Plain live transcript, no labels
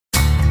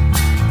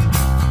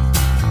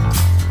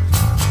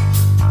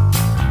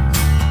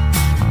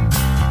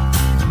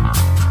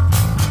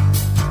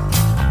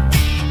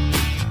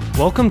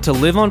Welcome to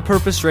Live on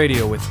Purpose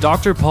Radio with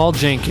Dr. Paul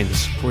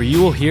Jenkins, where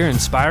you will hear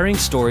inspiring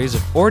stories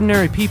of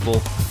ordinary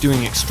people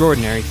doing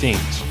extraordinary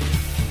things.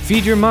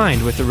 Feed your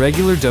mind with a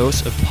regular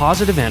dose of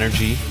positive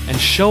energy and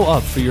show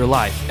up for your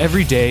life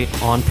every day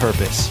on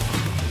purpose.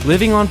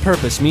 Living on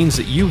purpose means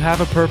that you have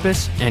a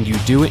purpose and you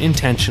do it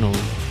intentionally.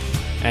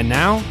 And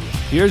now,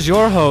 here's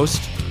your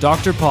host,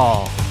 Dr.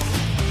 Paul.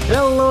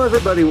 Hello,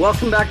 everybody.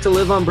 Welcome back to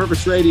Live on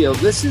Purpose Radio.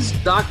 This is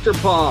Dr.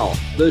 Paul,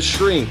 the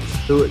shrink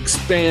who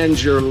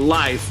expands your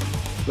life,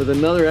 with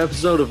another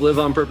episode of Live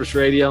on Purpose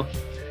Radio.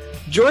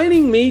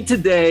 Joining me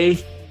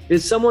today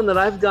is someone that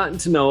I've gotten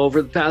to know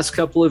over the past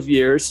couple of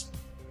years.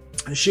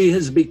 She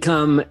has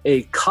become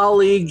a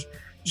colleague.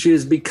 She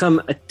has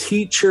become a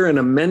teacher and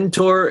a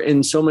mentor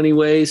in so many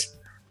ways.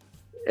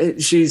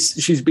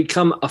 She's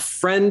become a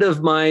friend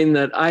of mine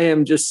that I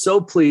am just so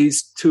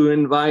pleased to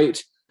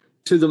invite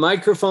to the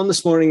microphone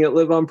this morning at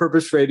Live on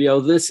Purpose Radio.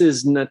 This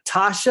is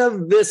Natasha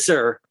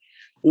Visser.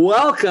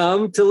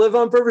 Welcome to Live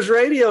on Purpose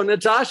Radio,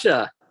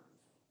 Natasha.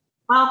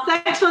 Well,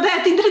 thanks for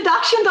that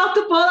introduction,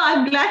 Dr. Paul.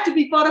 I'm glad to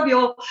be part of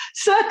your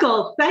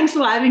circle. Thanks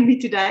for having me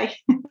today.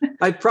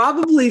 I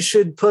probably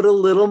should put a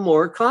little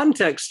more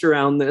context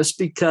around this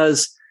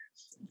because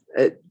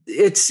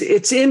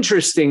it's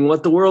interesting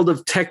what the world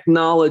of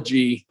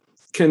technology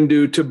can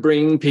do to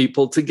bring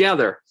people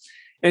together.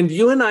 And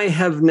you and I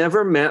have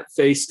never met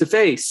face to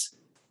face.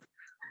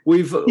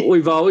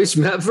 We've always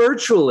met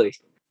virtually.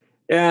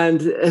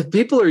 And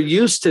people are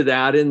used to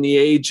that in the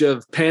age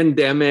of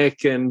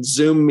pandemic and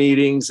Zoom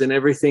meetings and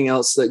everything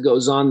else that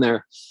goes on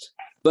there.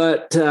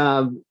 But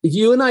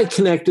you and I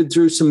connected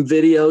through some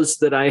videos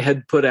that I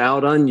had put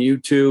out on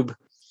YouTube,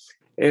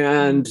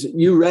 and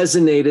you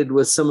resonated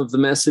with some of the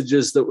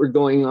messages that were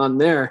going on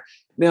there.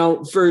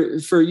 Now,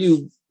 for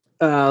you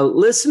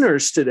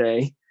listeners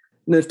today,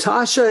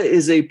 Natasha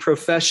is a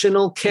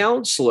professional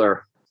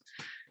counselor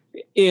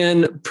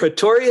in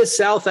Pretoria,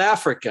 South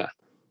Africa.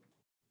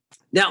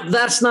 Now,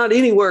 that's not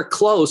anywhere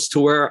close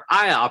to where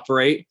I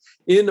operate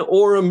in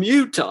Orem,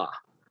 Utah.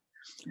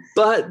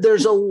 But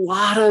there's a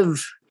lot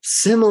of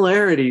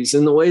similarities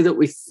in the way that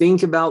we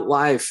think about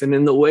life and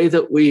in the way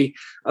that we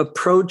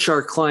approach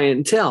our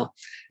clientele.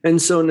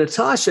 And so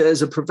Natasha,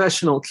 as a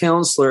professional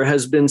counselor,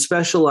 has been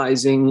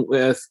specializing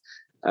with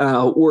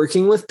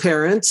working with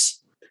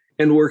parents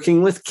and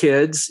working with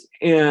kids,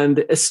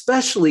 and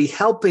especially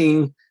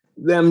helping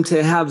them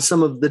to have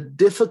some of the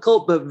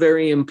difficult but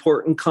very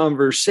important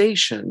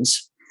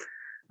conversations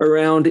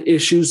around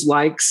issues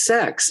like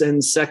sex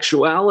and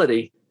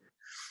sexuality.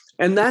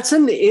 And that's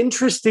an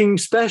interesting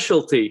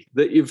specialty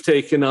that you've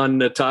taken on,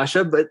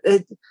 Natasha. But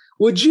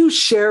would you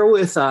share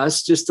with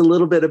us just a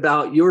little bit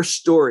about your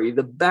story,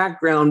 the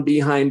background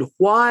behind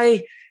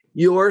why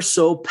you're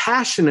so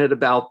passionate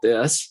about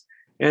this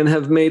and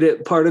have made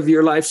it part of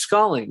your life's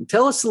calling?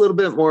 Tell us a little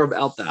bit more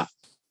about that.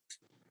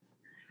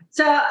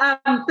 So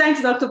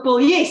thanks, Dr.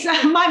 Paul. Yes,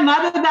 my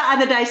mother the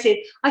other day said,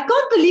 I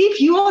can't believe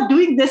you are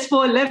doing this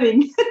for a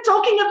living,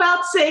 talking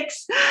about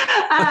sex.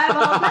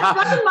 Well, that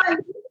wasn't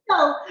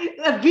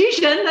my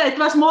vision. It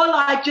was more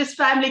like just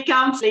family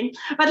counseling.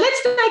 But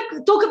let's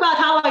talk about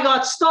how I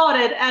got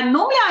started. And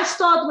normally I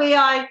start where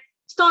I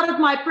started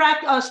my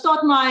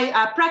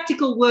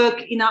practical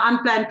work in our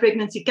unplanned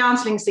pregnancy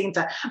counseling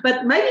center.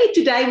 But maybe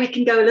today we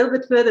can go a little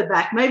bit further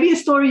back. Maybe a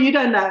story you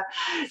don't know.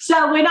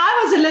 So when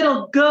I was a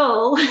little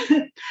girl,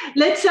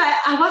 let's say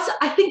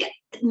I think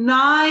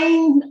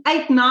 9-ish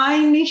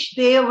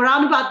there,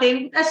 around about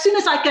there, as soon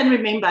as I can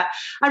remember.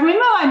 I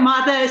remember my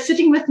mother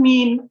sitting with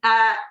me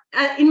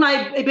in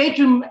my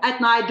bedroom at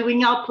night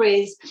doing our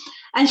prayers.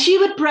 And she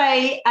would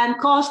pray and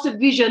cast a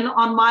vision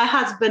on my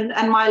husband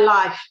and my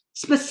life,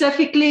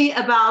 specifically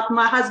about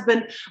my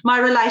husband, my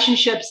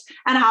relationships,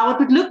 and how it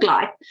would look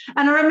like.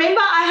 And I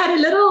remember I had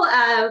a little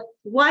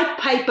white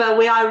paper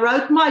where I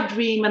wrote my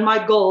dream and my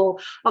goal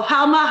of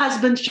how my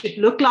husband should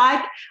look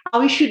like,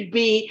 how he should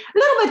be. A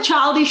little bit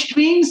childish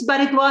dreams,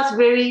 but it was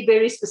very,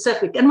 very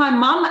specific. And my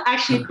mom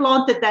actually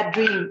planted that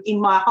dream in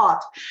my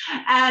heart.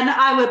 And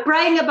I was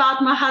praying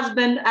about my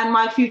husband and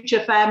my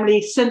future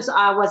family since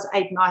I was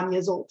 8-9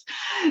 years old.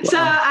 Wow. So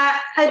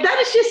that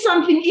is just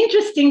something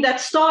interesting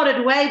that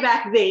started way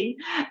back then.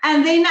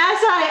 And then as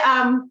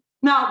I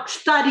now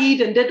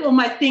studied and did all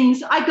my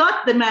things, I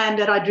got the man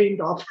that I dreamed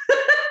of.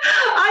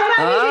 I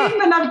married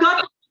him and I've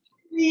got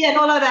and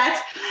all of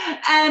that.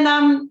 And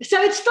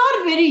so it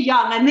started very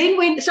young. And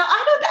then so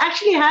I don't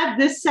actually have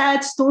this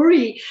sad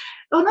story.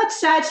 Oh, not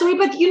sad story,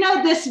 but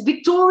this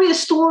victorious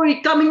story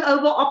coming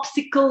over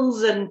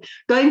obstacles and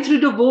going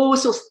through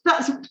divorce or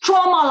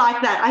trauma like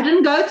that. I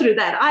didn't go through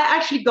that. I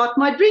actually got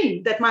my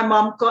dream that my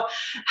mom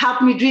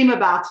helped me dream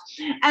about.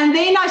 And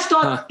then I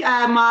started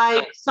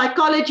my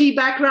psychology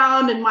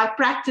background and my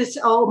practice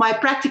or my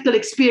practical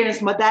experience,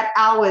 that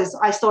hours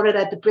I started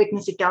at the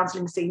Pregnancy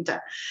Counseling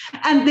Center.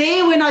 And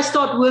there, when I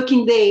start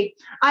working there,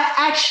 I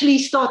actually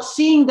start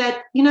seeing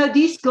that,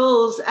 these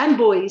girls and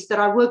boys that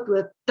I worked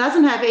with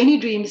doesn't have any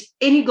dreams,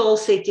 any goal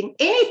setting,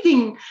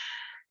 anything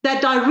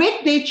that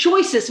direct their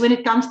choices when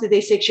it comes to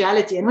their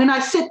sexuality. And when I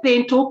sit there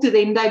and talk to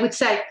them, they would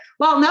say,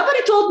 well,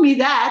 nobody told me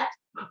that.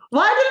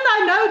 Why didn't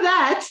I know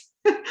that?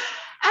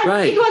 And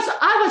right.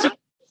 I was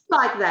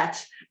like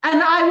that.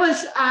 And I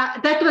was,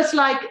 that was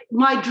like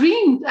my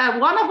dream,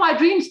 one of my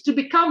dreams, to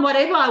become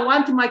whatever I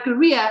want in my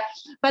career.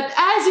 But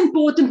as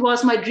important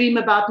was my dream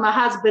about my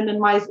husband and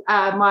my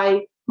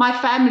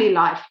family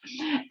life.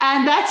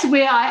 And that's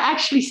where I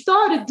actually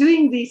started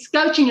doing these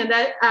coaching and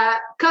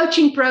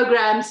coaching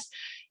programs,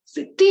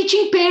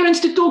 teaching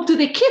parents to talk to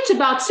their kids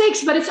about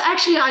sex. But it's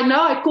actually, I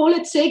know I call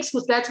it sex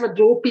because that's what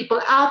draws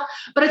people out,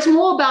 but it's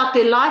more about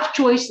their life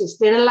choices,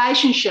 their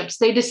relationships,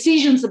 their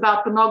decisions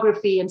about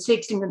pornography and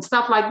sexting and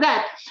stuff like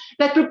that,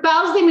 that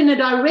propels them in a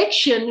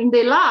direction in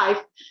their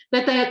life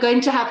that they are going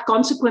to have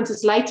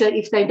consequences later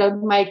if they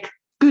don't make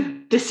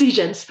good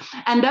decisions.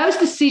 And those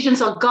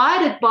decisions are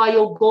guided by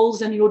your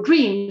goals and your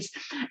dreams.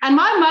 And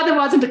my mother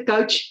wasn't a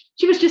coach.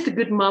 She was just a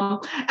good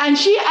mom. And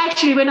she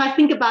actually, when I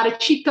think about it,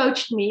 she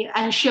coached me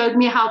and showed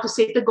me how to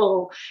set a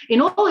goal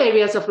in all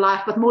areas of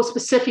life, but more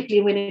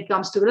specifically when it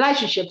comes to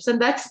relationships.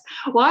 And that's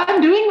why I'm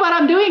doing what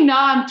I'm doing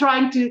now.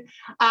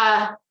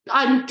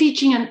 I'm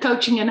teaching and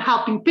coaching and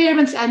helping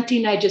parents and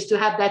teenagers to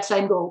have that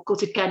same goal,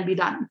 because it can be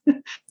done.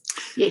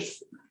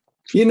 Yes.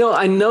 You know,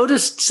 I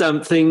noticed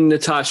something,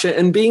 Natasha,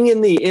 and being in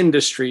the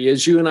industry,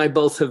 as you and I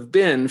both have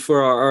been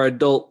for our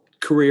adult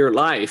career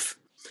life,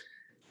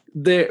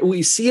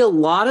 we see a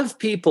lot of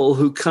people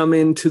who come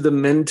into the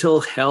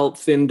mental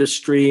health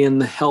industry and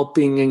the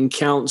helping and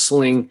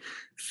counseling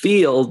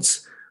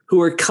fields who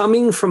are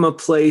coming from a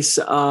place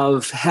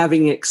of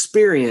having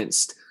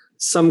experienced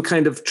some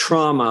kind of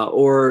trauma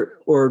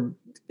or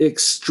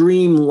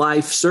extreme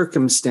life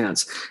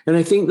circumstance. And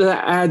I think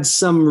that adds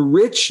some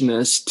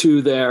richness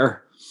to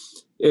their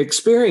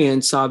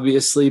experience,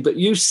 obviously, but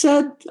you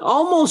said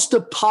almost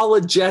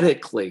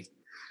apologetically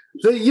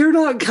that you're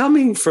not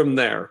coming from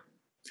there.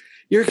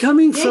 You're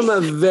coming from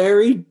a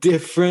very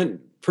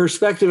different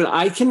perspective. And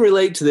I can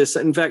relate to this.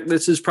 In fact,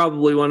 this is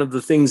probably one of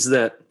the things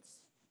that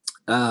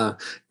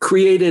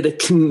created a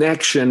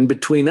connection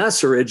between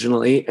us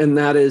originally. And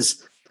that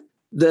is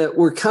that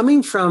we're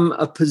coming from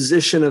a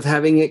position of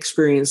having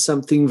experienced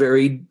something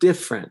very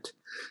different,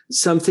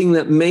 something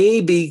that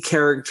may be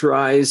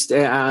characterized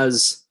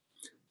as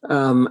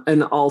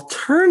an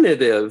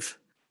alternative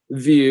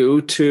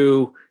view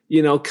to,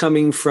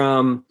 coming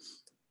from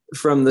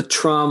the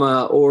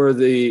trauma or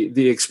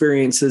the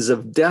experiences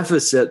of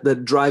deficit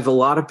that drive a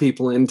lot of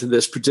people into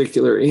this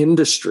particular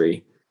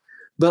industry.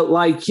 But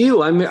like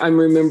you, I'm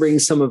remembering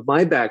some of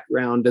my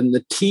background and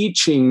the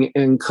teaching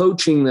and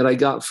coaching that I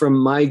got from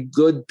my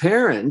good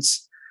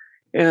parents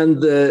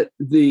and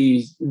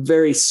the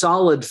very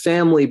solid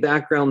family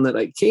background that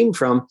I came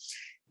from.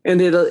 And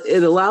it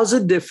allows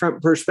a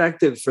different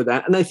perspective for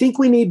that. And I think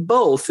we need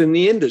both in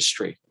the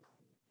industry.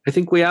 I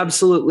think we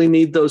absolutely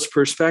need those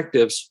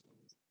perspectives.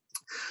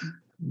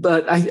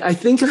 But I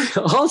think I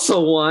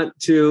also want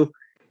to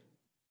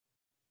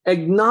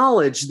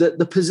acknowledge that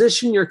the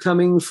position you're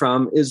coming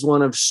from is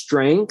one of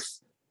strength.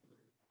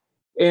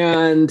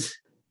 And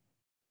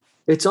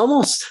it's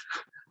almost,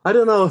 I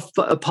don't know if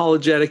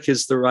apologetic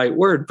is the right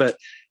word, but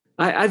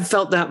I've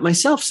felt that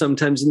myself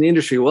sometimes in the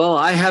industry. Well,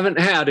 I haven't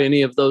had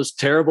any of those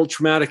terrible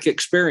traumatic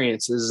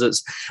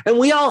experiences. And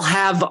we all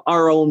have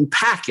our own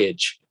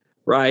package,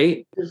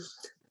 right?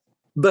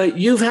 But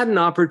you've had an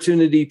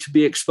opportunity to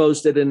be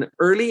exposed at an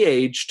early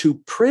age to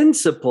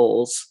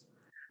principles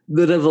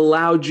that have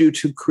allowed you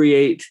to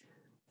create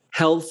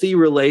healthy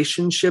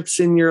relationships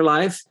in your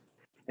life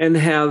and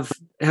have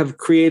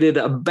created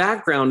a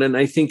background and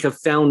I think a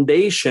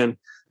foundation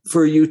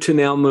for you to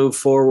now move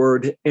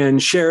forward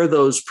and share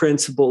those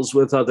principles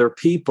with other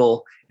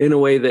people in a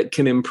way that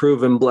can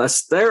improve and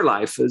bless their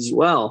life as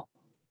well.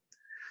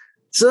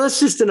 So that's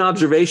just an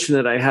observation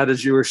that I had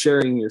as you were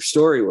sharing your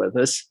story with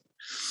us.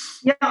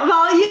 Yeah,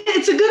 well,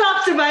 it's a good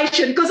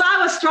observation because I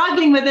was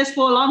struggling with this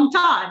for a long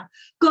time.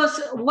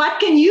 Because what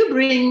can you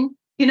bring,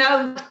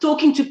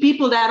 talking to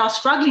people that are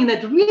struggling,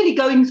 that really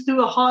going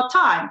through a hard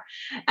time?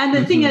 And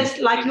the thing is,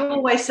 like you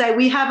always say,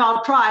 we have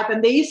our tribe,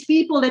 and there is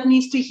people that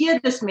needs to hear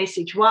this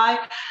message. Why?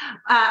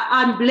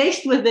 I'm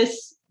blessed with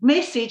this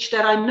message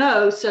that I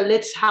know, so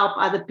let's help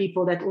other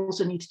people that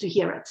also needs to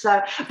hear it.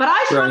 So, but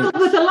I struggled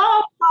with a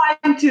long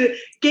time to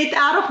get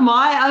out of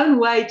my own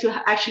way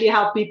to actually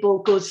help people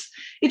because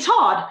it's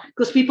hard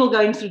because people are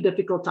going through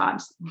difficult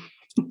times.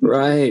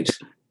 Right.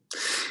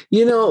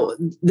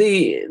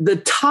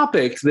 The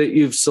topic that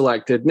you've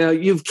selected, now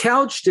you've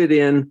couched it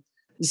in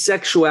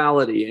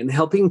sexuality and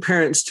helping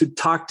parents to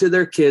talk to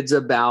their kids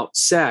about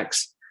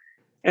sex.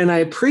 And I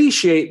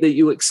appreciate that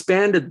you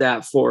expanded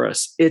that for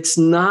us. It's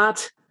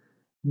not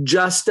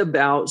just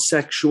about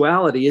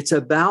sexuality. It's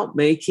about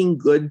making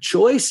good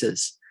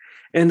choices.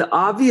 And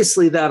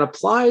obviously that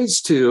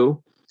applies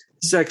to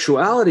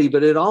sexuality,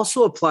 but it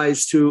also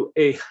applies to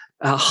a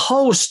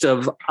host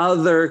of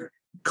other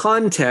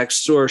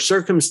contexts or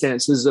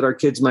circumstances that our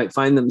kids might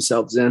find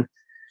themselves in.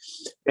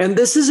 And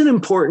this is an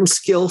important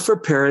skill for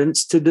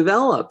parents to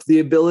develop, the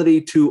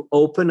ability to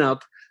open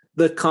up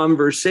the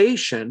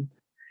conversation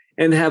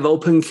and have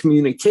open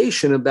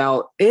communication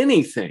about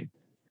anything.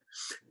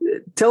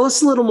 Tell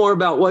us a little more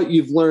about what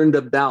you've learned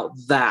about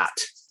that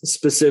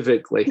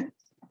specifically.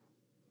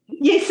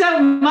 Yes, so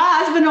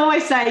my husband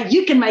always say,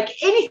 you can make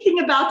anything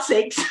about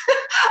sex.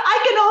 I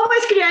can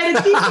always create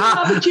a teaching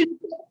opportunity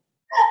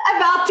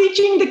about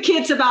teaching the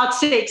kids about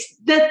sex.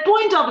 The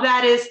point of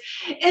that is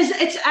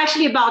it's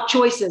actually about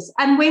choices.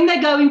 And when they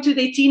go into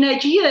their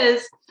teenage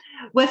years,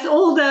 with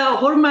all the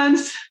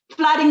hormones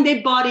flooding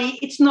their body,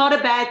 it's not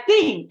a bad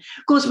thing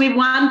because we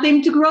want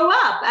them to grow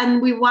up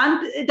and we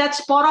want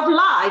that's part of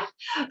life.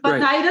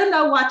 But I don't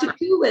know what to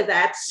do with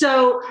that.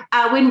 So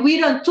when we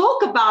don't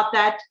talk about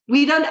that,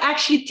 we don't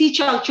actually teach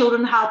our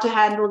children how to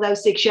handle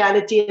those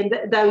sexuality and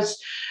those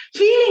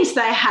feelings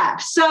they have.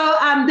 So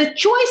the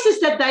choices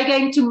that they're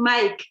going to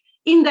make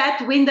in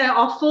that when they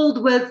are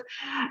filled with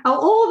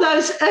all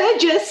those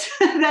urges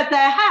that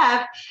they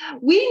have,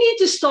 we need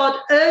to start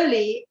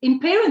early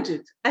in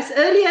parenthood, as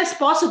early as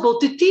possible,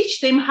 to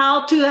teach them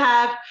how to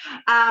have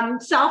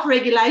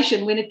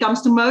self-regulation when it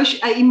comes to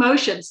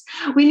emotions.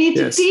 We need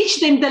to teach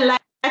them the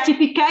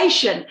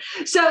gratification.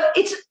 So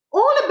it's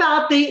all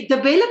about the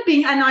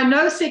developing, and I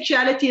know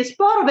sexuality is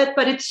part of it,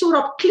 but it's sort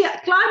of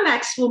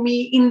climax for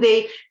me in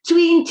the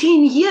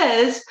teen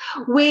years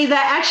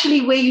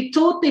where you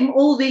taught them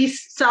all these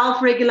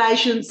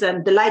self-regulations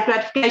and delayed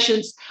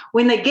gratifications.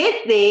 When they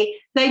get there,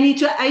 they need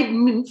to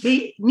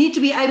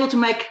be able to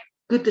make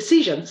good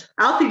decisions,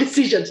 healthy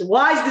decisions,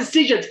 wise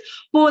decisions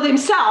for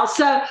themselves.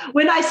 So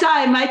when I say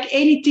I make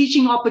any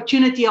teaching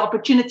opportunity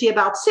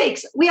about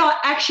sex, we are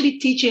actually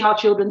teaching our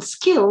children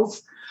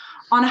skills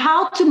on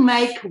how to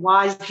make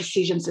wise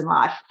decisions in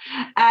life.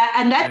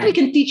 And that we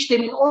can teach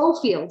them in all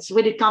fields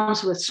when it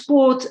comes with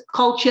sport,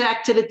 culture,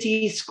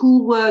 activities,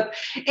 schoolwork,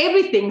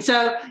 everything.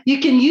 So you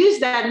can use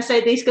that and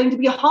say there's going to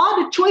be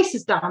harder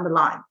choices down the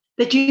line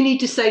that you need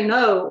to say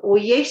no or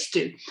yes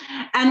to.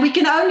 And we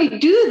can only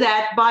do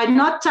that by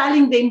not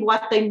telling them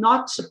what they're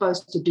not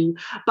supposed to do,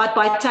 but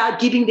by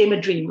giving them a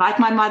dream, like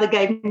my mother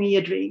gave me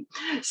a dream.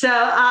 So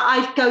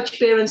I coach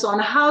parents on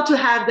how to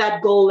have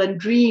that goal and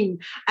dream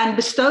and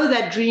bestow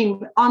that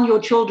dream on your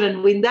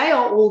children when they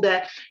are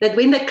older, that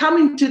when they come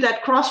into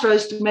that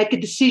crossroads to make a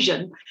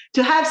decision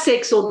to have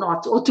sex or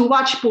not, or to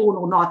watch porn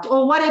or not,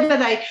 or whatever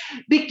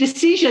big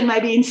decision,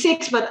 maybe in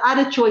sex, but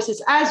other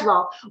choices as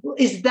well,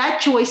 is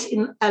that choice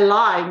in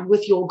align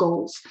with your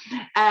goals?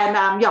 And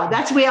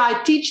that's where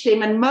I teach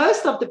them. And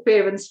most of the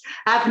parents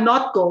have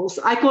not goals.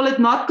 I call it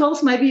not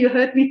goals. Maybe you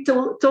heard me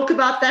talk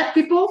about that,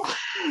 people.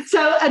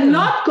 So a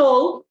not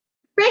goal,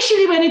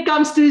 especially when it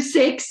comes to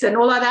sex and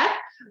all of that,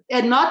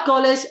 a not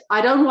goal is,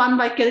 I don't want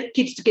my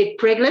kids to get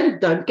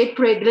pregnant. Don't get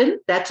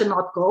pregnant. That's a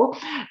not goal.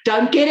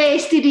 Don't get an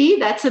STD.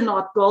 That's a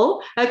not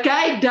goal.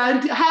 Okay.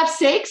 Don't have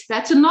sex.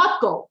 That's a not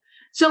goal.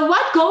 So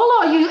what goal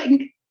are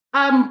you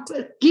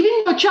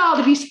giving your child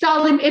if you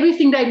tell them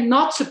everything they're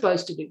not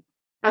supposed to do?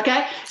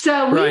 Okay.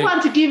 So we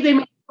want to give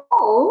them a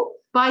goal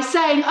by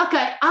saying,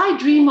 okay, I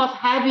dream of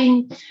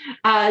having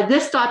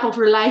this type of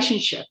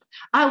relationship.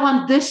 I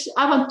want this.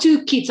 I want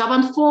 2 kids. I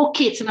want 4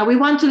 kids. And we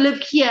want to live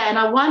here. And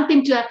I want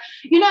them to,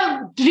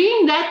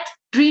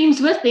 dreams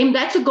with them.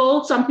 That's a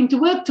goal, something to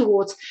work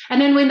towards. And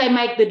then when they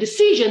make the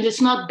decisions, it's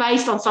not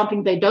based on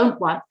something they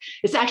don't want.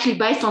 It's actually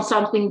based on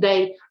something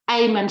they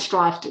aim and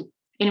strive to.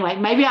 Anyway,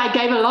 maybe I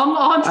gave a long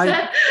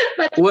answer.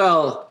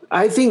 Well,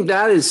 I think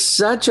that is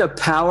such a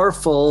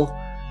powerful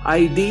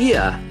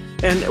idea.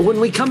 And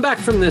when we come back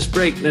from this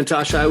break,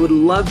 Natasha, I would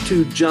love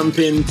to jump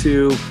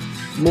into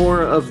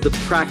more of the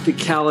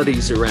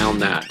practicalities around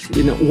that.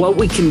 What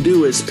we can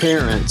do as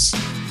parents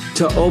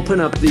to open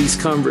up these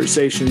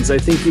conversations. I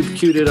think you've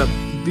queued it up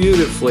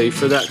beautifully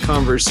for that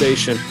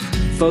conversation.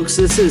 Folks,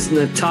 this is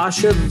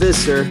Natasha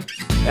Visser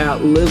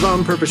at Live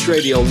on Purpose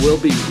Radio. We'll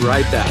be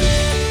right back.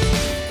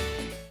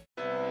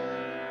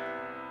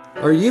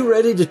 Are you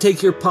ready to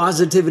take your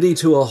positivity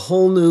to a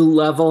whole new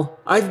level?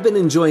 I've been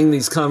enjoying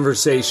these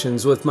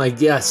conversations with my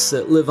guests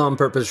at Live on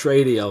Purpose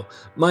Radio.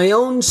 My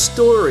own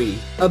story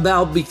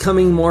about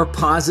becoming more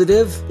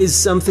positive is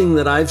something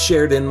that I've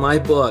shared in my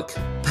book,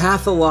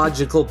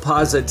 Pathological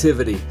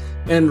Positivity.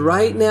 And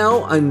right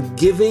now, I'm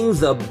giving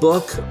the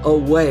book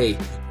away.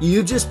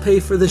 You just pay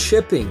for the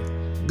shipping.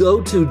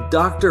 Go to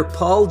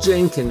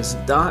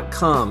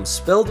drpauljenkins.com,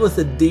 spelled with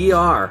a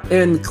DR,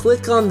 and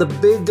click on the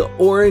big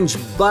orange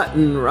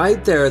button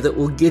right there that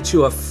will get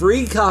you a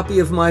free copy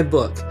of my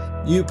book.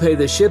 You pay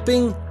the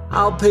shipping,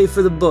 I'll pay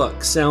for the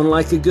book. Sound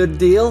like a good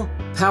deal?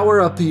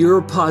 Power up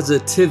your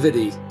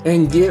positivity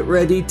and get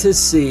ready to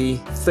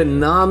see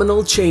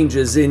phenomenal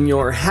changes in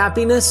your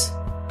happiness,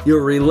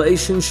 your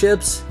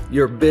relationships,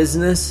 your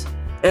business,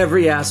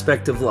 every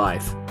aspect of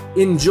life.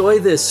 Enjoy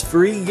this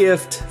free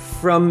gift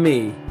from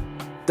me.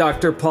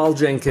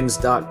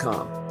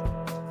 drpauljenkins.com.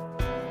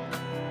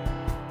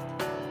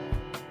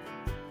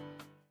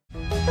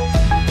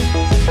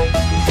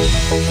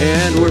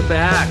 And we're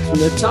back.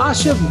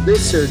 Natasha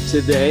Visser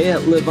today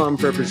at Live on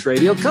Purpose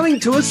Radio, coming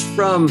to us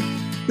from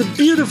the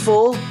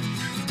beautiful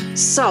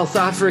South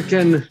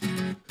African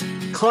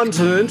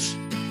continent.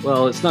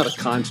 Well, it's not a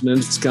continent,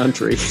 it's a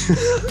country.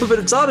 But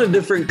it's on a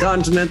different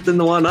continent than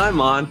the one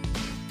I'm on.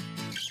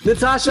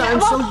 Natasha,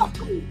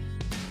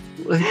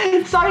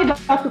 Sorry,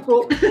 Dr.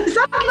 Paul.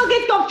 Some people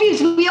get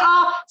confused. We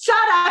are South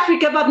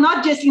Africa, but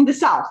not just in the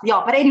South.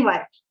 Yeah, but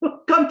anyway,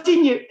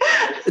 continue.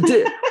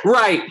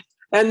 Right.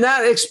 And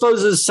that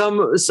exposes some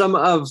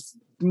of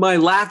my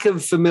lack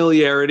of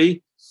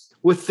familiarity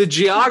with the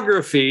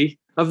geography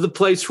of the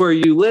place where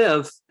you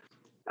live.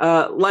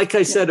 Like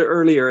I said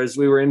earlier, as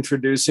we were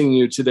introducing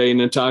you today,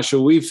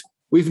 Natasha, we've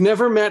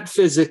never met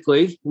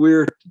physically.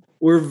 We're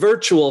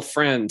virtual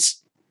friends.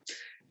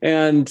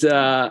 And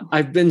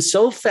I've been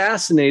so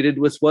fascinated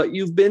with what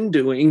you've been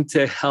doing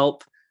to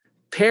help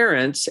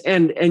parents,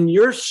 and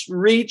your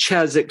reach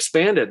has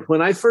expanded.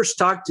 When I first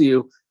talked to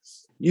you,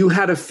 you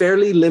had a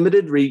fairly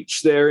limited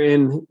reach there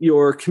in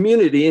your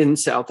community in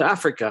South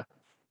Africa.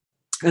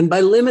 And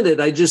by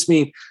limited, I just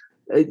mean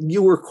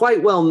you were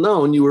quite well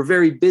known. You were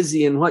very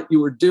busy in what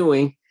you were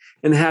doing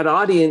and had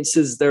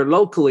audiences there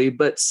locally.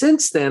 But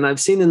since then,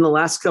 I've seen in the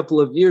last couple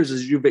of years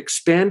as you've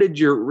expanded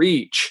your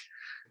reach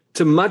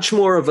to much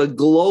more of a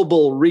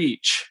global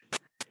reach.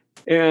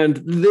 And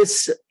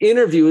this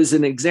interview is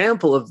an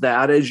example of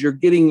that as you're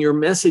getting your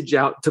message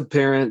out to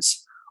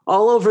parents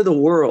all over the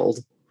world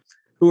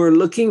who are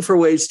looking for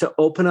ways to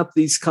open up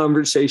these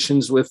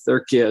conversations with their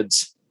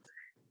kids.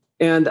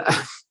 And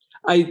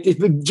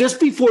just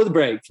before the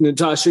break,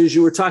 Natasha, as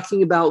you were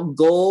talking about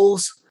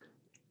goals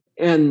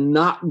and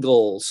not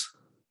goals,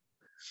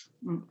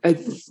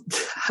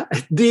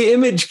 the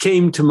image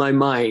came to my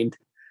mind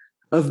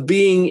of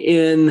being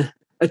in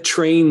a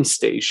train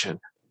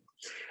station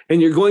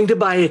and you're going to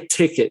buy a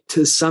ticket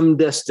to some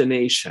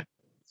destination.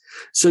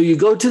 So you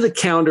go to the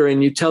counter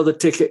and you tell the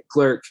ticket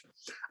clerk,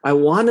 I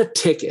want a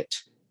ticket,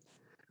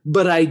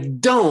 but I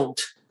don't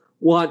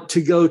want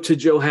to go to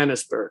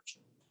Johannesburg.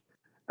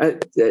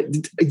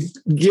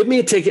 Give me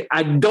a ticket.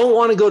 I don't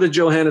want to go to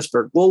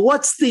Johannesburg. Well,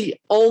 what's the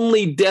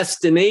only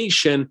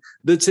destination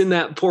that's in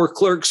that poor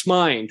clerk's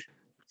mind?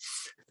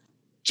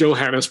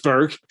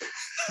 Johannesburg.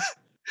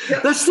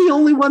 That's the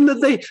only one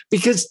that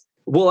because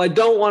I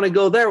don't want to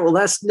go there. Well,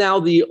 that's now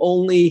the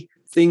only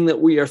thing that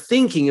we are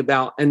thinking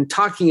about and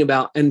talking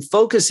about and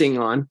focusing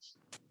on.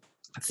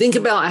 Think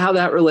about how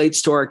that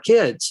relates to our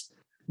kids.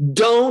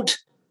 Don't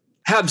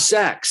have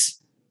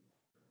sex.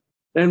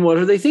 And what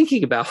are they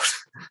thinking about?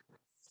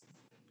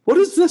 What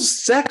is this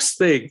sex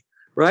thing,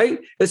 right?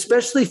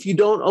 Especially if you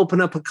don't open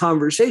up a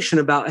conversation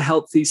about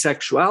healthy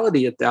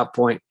sexuality at that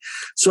point.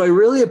 So I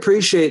really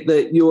appreciate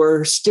that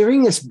you're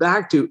steering us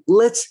back to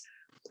let's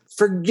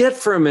forget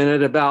for a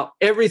minute about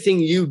everything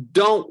you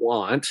don't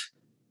want.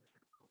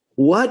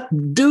 What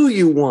do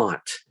you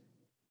want?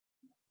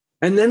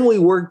 And then we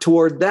work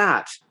toward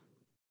that.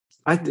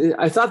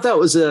 I thought that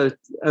was a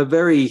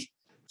very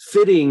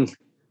fitting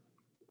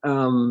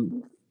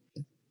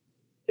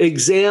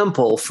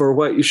example for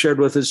what you shared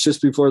with us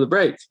just before the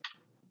break.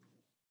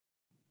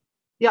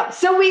 Yeah,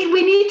 so we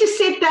need to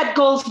set that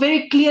goals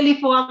very clearly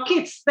for our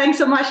kids. Thanks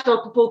so much,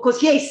 Dr. Paul,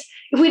 because yes,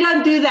 if we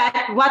don't do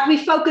that, what we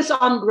focus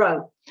on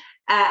grow.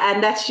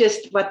 And that's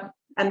just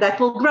and that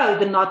will grow,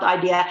 the not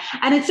idea.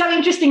 And it's so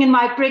interesting in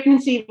my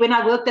pregnancy, when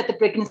I worked at the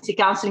pregnancy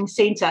counseling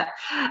center,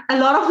 a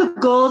lot of the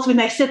girls, when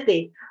they sit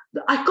there,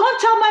 I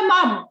can't tell my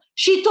mom,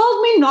 she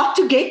told me not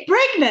to get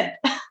pregnant,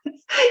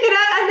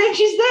 and then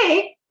she's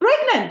there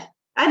pregnant.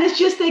 And it's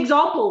just the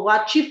example,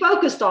 what she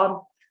focused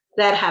on,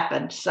 that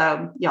happened.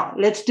 So yeah,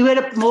 let's do it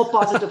a more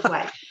positive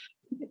way,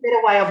 a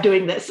better way of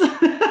doing this.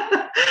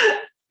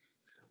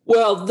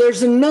 Well,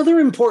 there's another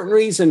important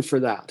reason for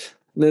that,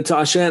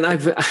 Natasha. And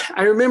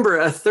I remember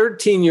a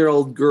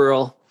 13-year-old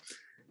girl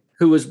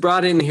who was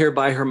brought in here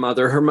by her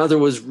mother. Her mother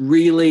was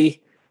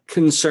really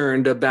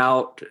concerned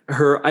about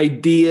her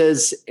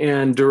ideas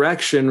and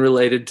direction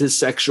related to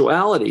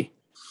sexuality.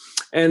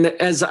 And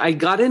as I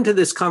got into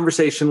this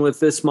conversation with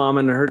this mom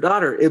and her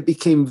daughter, it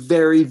became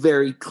very,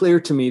 very clear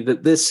to me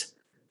that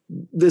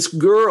this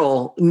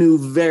girl knew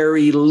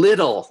very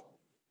little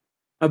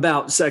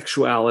about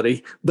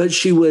sexuality, but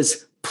she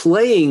was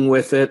playing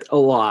with it a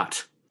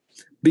lot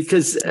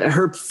because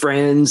her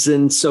friends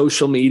and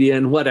social media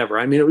and whatever.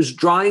 I mean, it was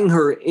drawing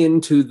her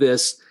into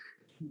this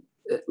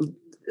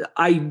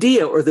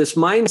idea or this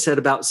mindset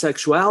about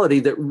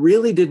sexuality that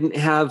really didn't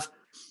have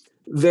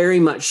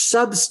very much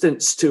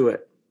substance to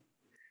it.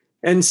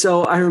 And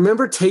so I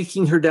remember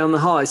taking her down the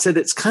hall. I said,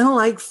 it's kind of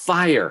like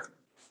fire,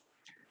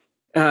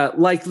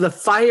 like the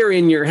fire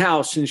in your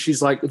house. And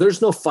she's like,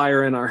 there's no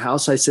fire in our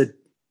house. I said,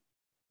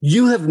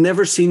 you have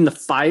never seen the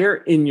fire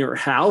in your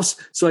house?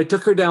 So I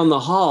took her down the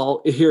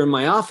hall here in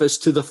my office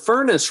to the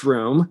furnace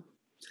room.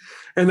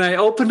 And I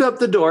opened up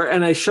the door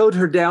and I showed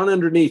her down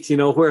underneath,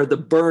 where the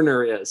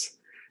burner is.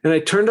 And I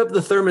turned up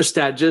the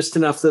thermostat just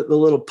enough that the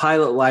little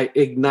pilot light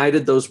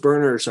ignited those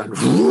burners. And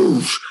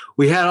whoosh,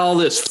 we had all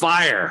this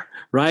fire,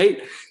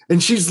 right?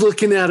 And she's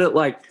looking at it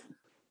like,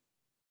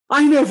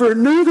 I never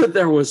knew that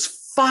there was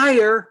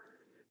fire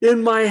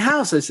in my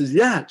house. I says,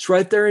 yeah, it's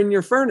right there in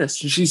your furnace.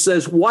 And she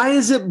says, why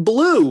is it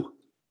blue?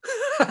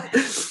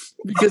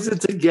 because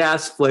it's a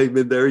gas flame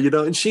in there,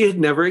 and she had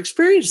never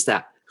experienced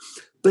that.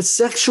 But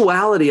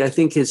sexuality, I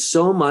think, is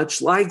so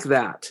much like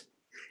that.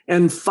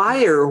 And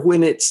fire,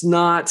 when it's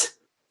not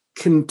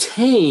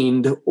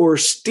contained or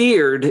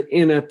steered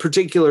in a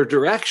particular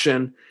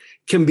direction,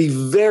 can be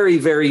very,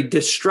 very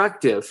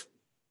destructive.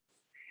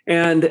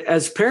 And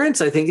as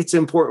parents, I think it's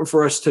important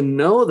for us to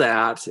know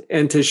that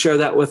and to share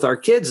that with our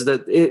kids,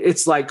 that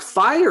it's like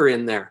fire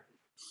in there.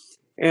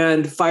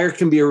 And fire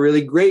can be a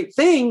really great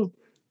thing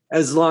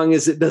as long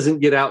as it doesn't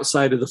get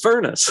outside of the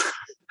furnace,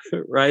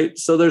 right?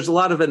 So there's a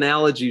lot of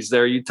analogies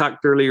there. You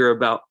talked earlier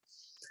about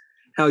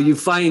how you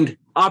find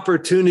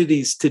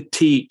opportunities to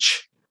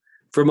teach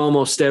from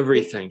almost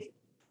everything.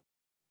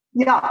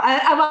 Yeah,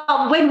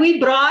 well, when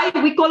we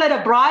braai, we call it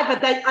a braai,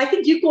 but I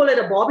think you call it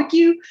a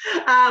barbecue.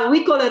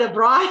 We call it a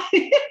braai.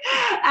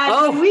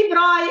 And when we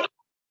braai,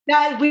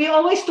 we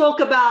always talk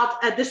about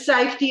the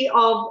safety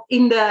of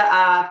in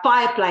the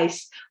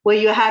fireplace where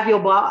you have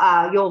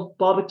your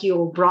barbecue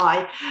or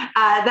braai.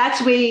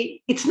 That's where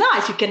it's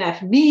nice. You can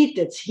have meat,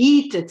 it's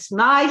heat, it's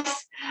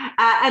nice.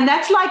 And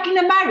that's like in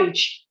a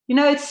marriage.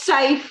 It's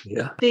safe.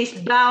 Yeah. There's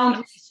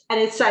boundaries and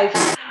it's safe.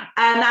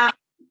 And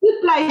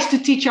good place to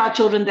teach our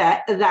children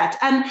that.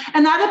 And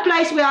another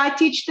place where I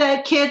teach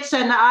the kids,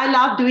 and I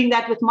love doing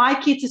that with my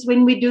kids, is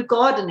when we do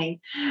gardening.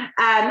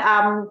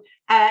 And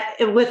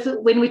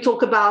when we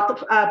talk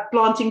about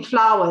planting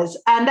flowers.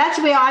 And that's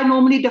where I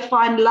normally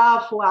define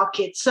love for our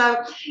kids. So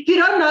if you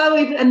don't know,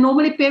 and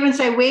normally parents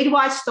say, where do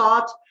I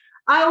start?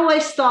 I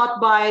always start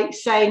by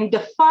saying,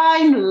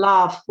 define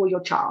love for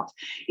your child.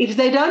 If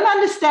they don't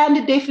understand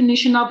the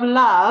definition of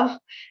love,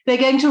 they're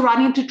going to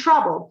run into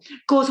trouble.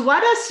 Because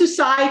what does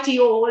society,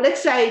 or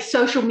let's say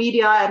social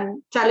media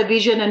and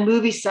television and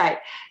movies say?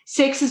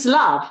 Sex is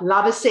love.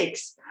 Love is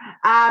sex.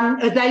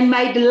 They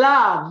made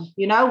love,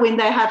 when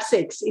they have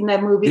sex in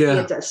their movie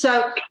theater.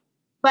 So,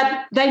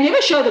 but they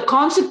never show the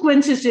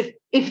consequences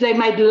if they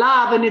made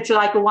love and it's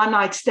like a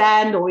one-night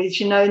stand, or it's,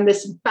 in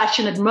this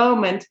passionate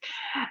moment.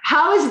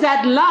 How is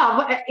that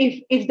love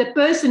if the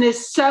person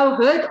is so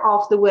hurt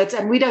afterwards?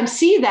 And we don't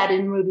see that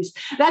in movies.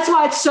 That's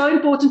why it's so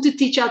important to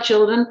teach our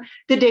children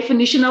the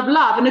definition of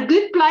love. And a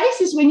good place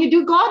is when you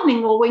do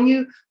gardening or when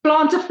you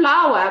plant a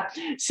flower.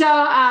 So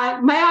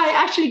may I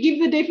actually give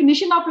the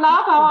definition of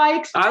love?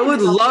 How I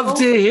would love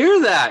to hear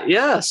that.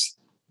 Yes.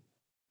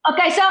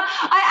 Okay, so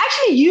I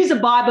actually use a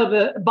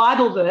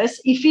Bible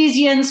verse,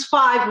 Ephesians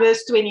 5,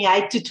 verse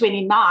 28 to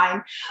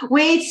 29,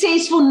 where it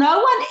says, for no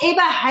one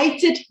ever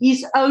hated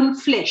his own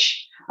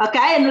flesh.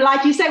 Okay, and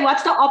like you say,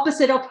 what's the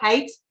opposite of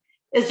hate?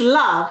 Is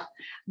love.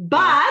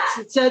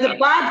 But, so the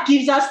Bible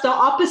gives us the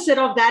opposite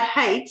of that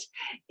hate,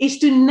 is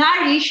to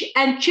nourish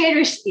and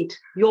cherish it,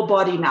 your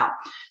body now.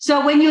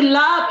 So when you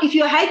love, if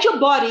you hate your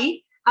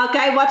body,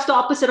 okay, what's the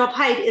opposite of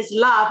hate? Is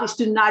love, is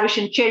to nourish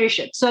and cherish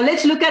it. So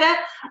let's look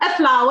at a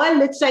flower.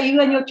 Let's say you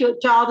and your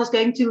child is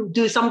going to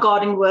do some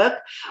gardening work.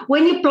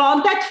 When you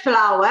plant that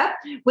flower,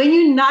 when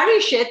you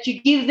nourish it, you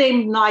give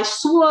them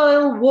nice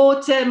soil,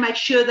 water, make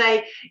sure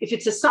if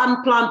it's a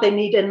sun plant, they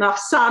need enough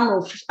sun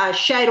or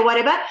shade or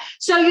whatever.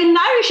 So you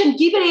nourish and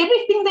give it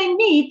everything they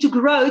need to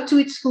grow to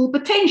its full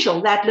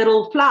potential, that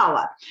little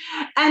flower.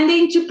 And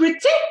then to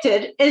protect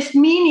it is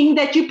meaning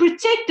that you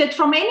protect it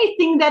from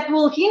anything that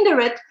will hinder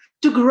it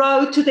to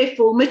grow to their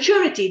full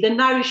maturity, the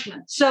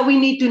nourishment. So we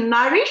need to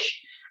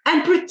nourish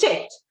and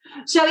protect.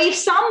 So if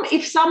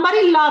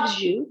somebody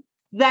loves you,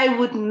 they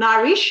would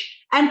nourish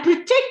and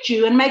protect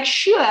you and make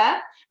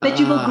sure that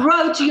you will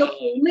grow to your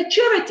full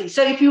maturity.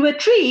 So if you were a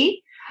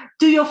tree,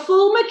 to your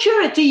full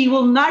maturity, you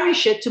will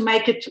nourish it to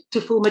make it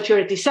to full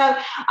maturity. So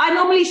I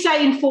normally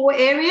say in 4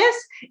 areas.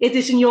 It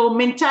is in your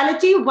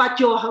mentality, what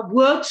your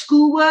work,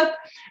 schoolwork,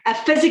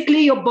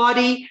 physically your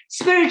body,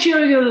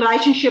 spiritually your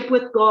relationship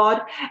with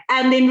God,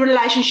 and then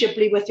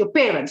relationshiply with your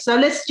parents. So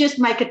let's just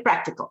make it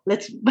practical.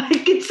 Let's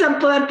make it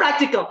simple and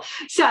practical.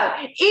 So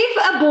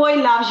if a boy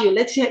loves you,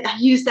 let's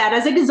use that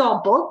as an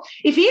example.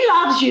 If he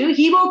loves you,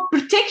 he will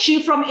protect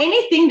you from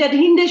anything that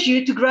hinders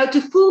you to grow to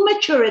full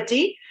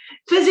maturity,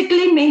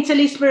 physically,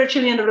 mentally,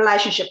 spiritually, and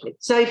relationshiply.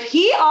 So if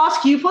he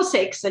asks you for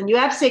sex and you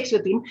have sex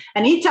with him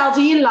and he tells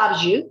you he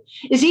loves you,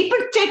 is he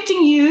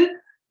protecting you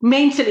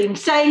mentally,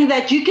 saying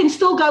that you can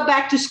still go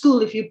back to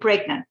school if you're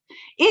pregnant?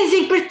 Is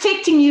he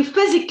protecting you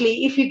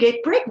physically if you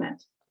get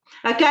pregnant?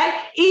 Okay?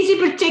 Is he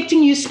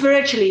protecting you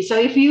spiritually? So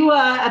if you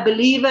are a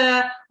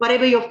believer,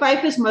 whatever your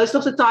faith is, most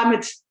of the time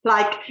it's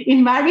like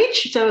in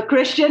marriage, so a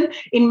Christian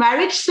in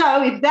marriage.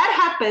 So if that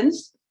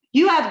happens,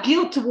 you have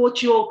guilt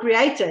towards your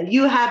creator.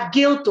 You have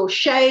guilt or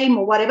shame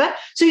or whatever.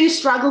 So you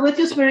struggle with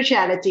your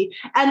spirituality.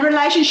 And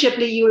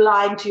relationshiply, you're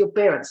lying to your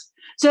parents.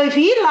 So if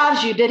he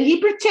loves you, did he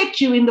protect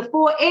you in the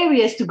 4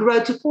 areas to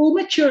grow to full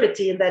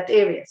maturity in that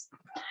areas?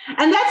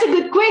 And that's a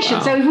good question.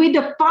 Wow. So if we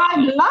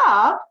define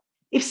love,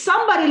 if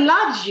somebody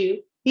loves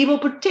you, he will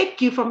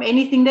protect you from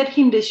anything that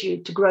hinders you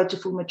to grow to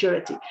full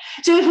maturity.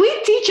 So if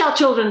we teach our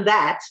children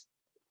that,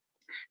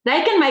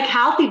 they can make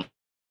healthy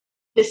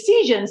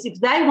decisions if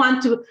they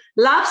want to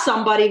love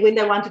somebody when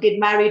they want to get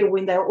married or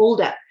when they're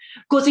older.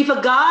 Because if a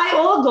guy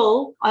or a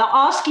girl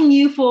are asking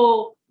you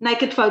for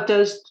naked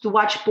photos, to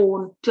watch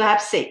porn, to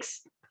have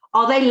sex?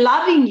 Are they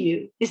loving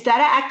you? Is that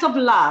an act of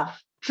love,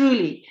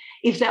 truly,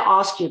 if they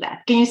ask you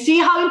that? Can you see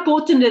how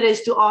important it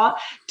is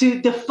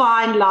to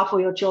define love for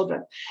your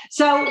children?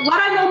 So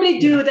what I normally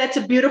do, that's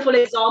a beautiful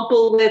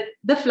example with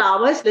the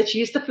flowers. Let's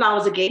use the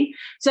flowers again.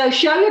 So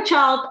show your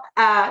child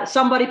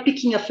somebody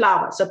picking a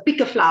flower. So pick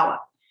a flower.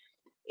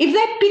 If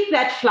they pick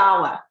that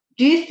flower,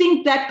 do you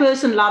think that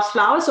person loves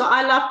flowers? So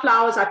I love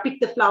flowers. I pick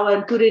the flower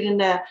and put it in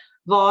a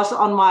vase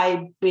on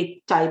my bed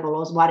table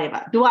or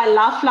whatever. Do I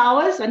love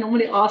flowers? I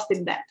normally ask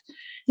them that.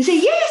 They say,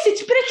 yes,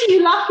 it's pretty.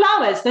 You love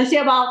flowers. They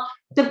say, well,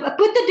 put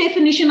the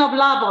definition of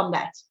love on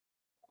that.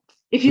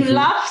 If you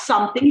love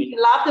something, if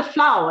you love the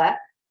flower,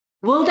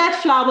 will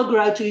that flower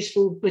grow to its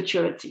full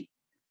maturity?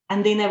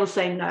 And then they will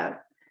say no.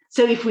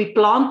 So if we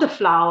plant the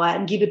flower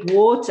and give it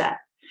water,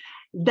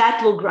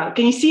 that will grow.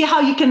 Can you see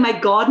how you can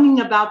make gardening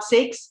about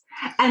sex?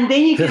 And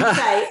then you can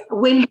say,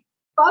 when you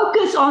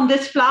focus on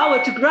this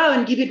flower to grow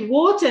and give it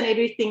water and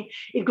everything,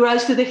 it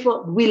grows to the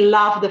full. We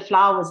love the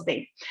flowers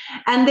then.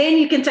 And then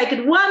you can take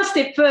it one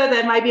step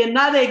further, maybe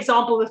another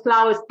example with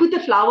flowers, put the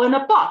flower in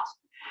a pot.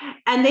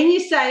 And then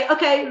you say,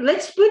 okay,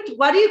 let's put,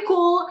 what do you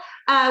call,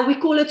 we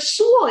call it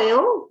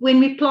soil when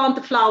we plant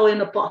the flower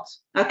in a pot,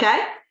 okay?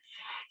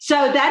 So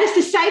that is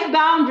the safe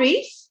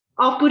boundaries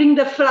of putting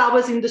the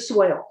flowers in the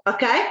soil,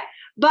 okay?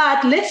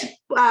 But let's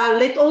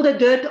let all the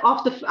dirt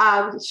of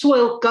the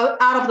soil go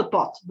out of the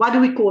pot. What do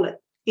we call it?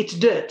 It's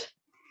dirt.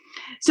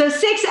 So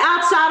sex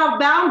outside of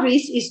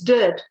boundaries is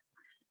dirt.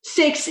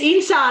 Sex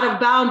inside of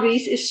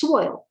boundaries is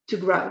soil to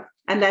grow.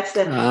 And that's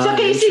the... so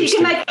can you see, you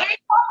can make any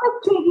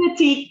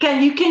activity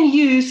you can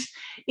use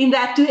in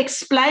that to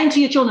explain to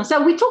your children.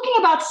 So we're talking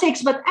about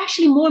sex, but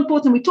actually more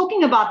important, we're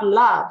talking about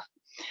love.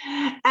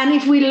 And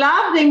if we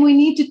love them, we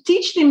need to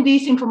teach them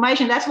this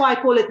information. That's why I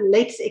call it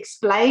Let's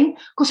Explain,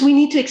 because we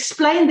need to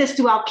explain this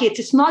to our kids.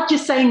 It's not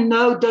just saying,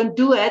 no, don't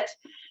do it.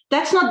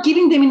 That's not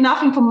giving them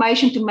enough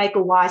information to make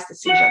a wise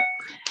decision.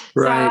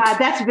 Right. So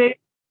that's very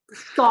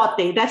start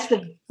there. That's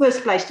the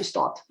first place to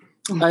start.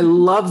 I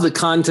love the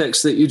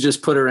context that you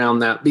just put around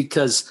that,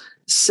 because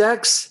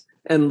sex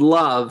and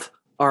love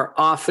are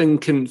often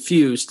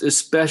confused,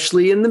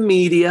 especially in the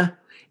media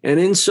and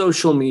in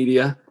social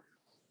media.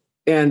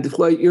 And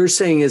what you're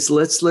saying is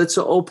let's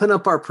open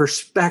up our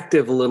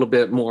perspective a little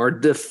bit more,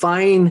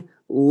 define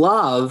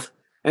love,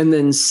 and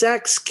then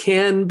sex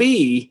can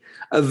be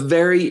a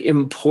very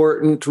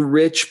important,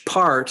 rich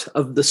part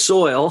of the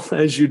soil,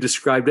 as you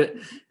described it,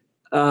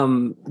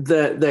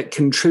 that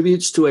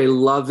contributes to a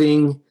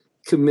loving,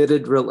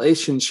 committed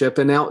relationship.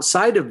 And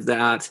outside of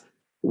that,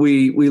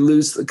 we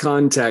lose the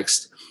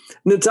context.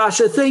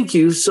 Natasha, thank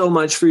you so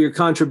much for your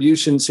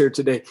contributions here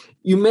today.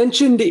 You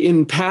mentioned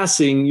in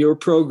passing your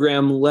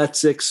program,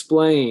 Let's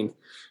Explain.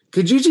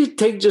 Could you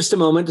take just a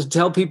moment to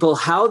tell people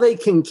how they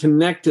can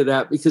connect to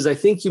that? Because I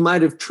think you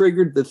might have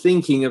triggered the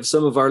thinking of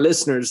some of our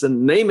listeners,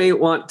 and they may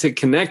want to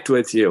connect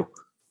with you.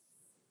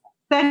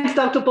 Thanks,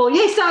 Dr. Paul.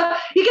 Yes, so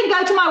you can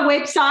go to my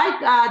website,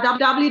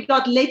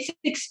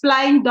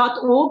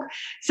 www.letsexplain.org.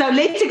 So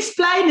Let's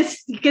Explain,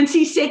 you can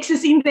see sex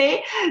is in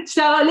there.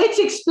 So Let's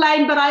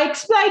Explain, but I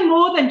explain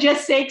more than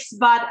just sex.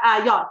 But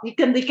you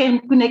can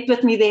connect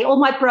with me there. All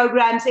my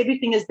programs,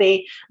 everything is there.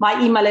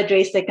 My email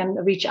address, they can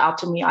reach out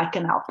to me. I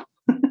can help.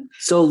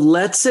 So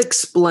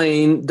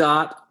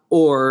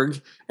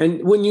letsexplain.org.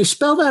 And when you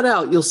spell that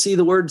out, you'll see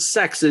the word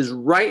sex is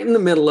right in the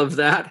middle of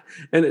that.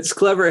 And it's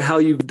clever how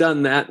you've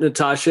done that,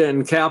 Natasha,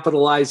 and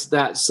capitalized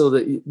that so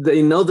that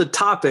they know the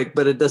topic,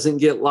 but it doesn't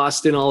get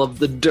lost in all of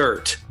the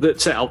dirt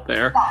that's out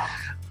there.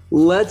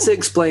 Let's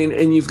Explain.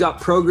 And you've got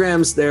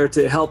programs there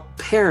to help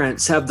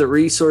parents have the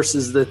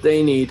resources that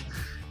they need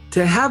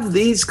to have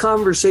these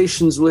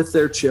conversations with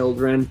their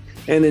children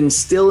and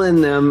instill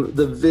in them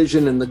the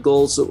vision and the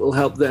goals that will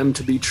help them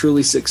to be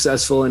truly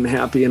successful and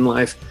happy in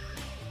life.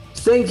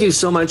 Thank you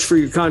so much for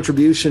your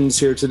contributions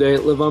here today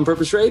at Live on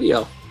Purpose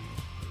Radio.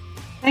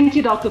 Thank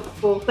you, Dr.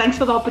 Paul. Thanks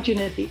for the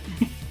opportunity.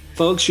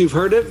 Folks, you've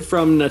heard it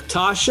from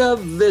Natasha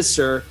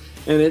Visser,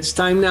 and it's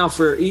time now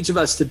for each of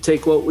us to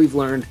take what we've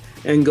learned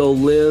and go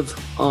live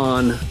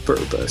on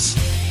purpose.